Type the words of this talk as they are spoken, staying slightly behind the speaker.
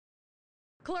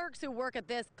Clerks who work at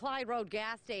this Clyde Road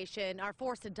gas station are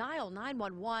forced to dial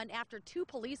 911 after two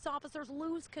police officers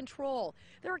lose control.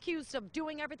 They're accused of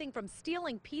doing everything from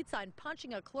stealing pizza and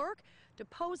punching a clerk to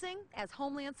posing as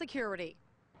Homeland Security.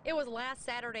 It was last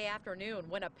Saturday afternoon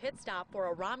when a pit stop for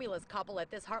a Romulus couple at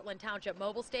this Heartland Township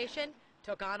mobile station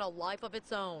took on a life of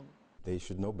its own. They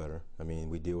should know better. I mean,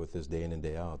 we deal with this day in and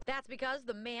day out. That's because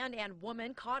the man and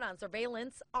woman caught on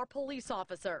surveillance are police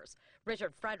officers.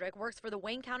 Richard Frederick works for the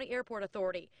Wayne County Airport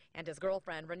Authority, and his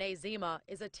girlfriend, Renee Zima,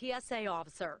 is a TSA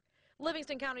officer.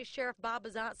 Livingston County Sheriff Bob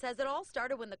Bazant says it all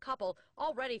started when the couple,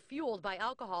 already fueled by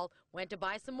alcohol, went to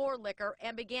buy some more liquor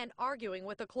and began arguing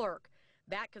with the clerk.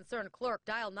 That concerned clerk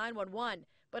dialed 911,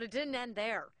 but it didn't end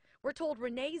there. We're told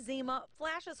Renee Zima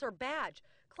flashes her badge,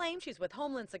 claims she's with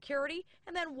Homeland Security,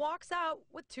 and then walks out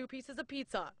with 2 pieces of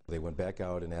pizza. They went back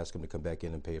out and asked them to come back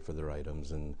in and pay for their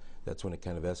items, and that's when it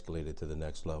kind of escalated to the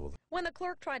next level. When the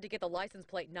clerk tried to get the license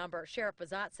plate number, Sheriff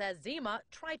Bazant says Zima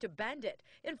tried to bend it.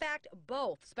 In fact,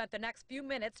 both spent the next few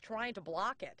minutes trying to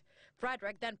block it.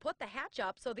 Frederick then put the hatch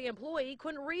up so the employee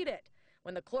couldn't read it.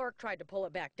 When the clerk tried to pull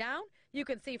it back down, you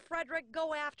can see Frederick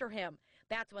go after him.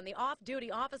 That's when the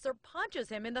off-duty officer punches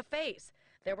him in the face.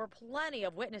 There were plenty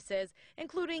of witnesses,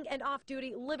 including an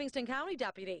off-duty Livingston County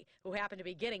deputy who happened to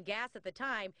be getting gas at the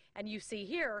time, and you see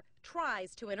here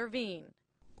tries to intervene.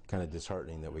 Kind of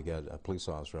disheartening that we got a police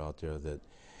officer out there that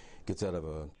gets out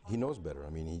of he knows better.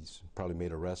 I mean, he's probably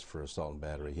made arrests for assault and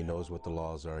battery. He knows what the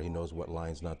laws are. He knows what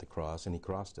lines not to cross, and he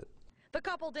crossed it. The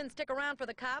couple didn't stick around for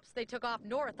the cops. They took off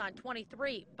north on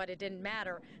 23, but it didn't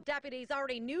matter. Deputies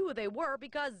already knew who they were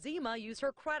because Zima used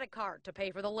her credit card to pay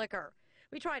for the liquor.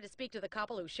 We tried to speak to the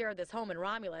couple who shared this home in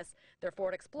Romulus. Their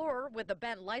Ford Explorer with the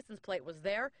bent license plate was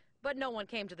there, but no one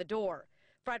came to the door.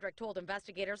 Frederick told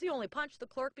investigators he only punched the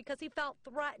clerk because he felt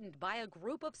threatened by a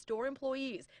group of store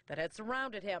employees that had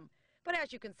surrounded him. But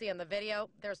as you can see in the video,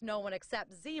 there's no one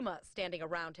except Zima standing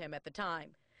around him at the time.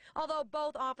 Although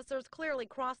both officers clearly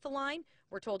crossed the line,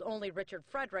 we're told only Richard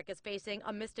Frederick is facing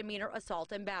a misdemeanor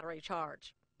assault and battery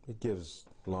charge. It gives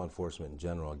law enforcement in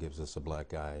general, it gives us a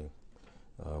black eye.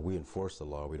 We enforce the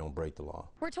law, we don't break the law.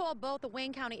 We're told both the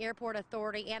Wayne County Airport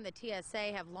Authority and the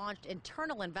TSA have launched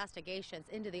internal investigations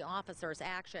into the officers'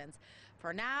 actions.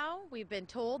 For now, we've been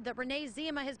told that Renee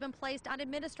Zima has been placed on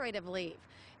administrative leave,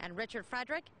 and Richard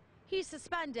Frederick, he's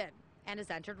suspended and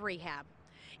has entered rehab.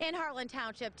 In Heartland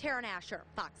Township, Taryn Asher,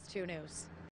 Fox 2 News.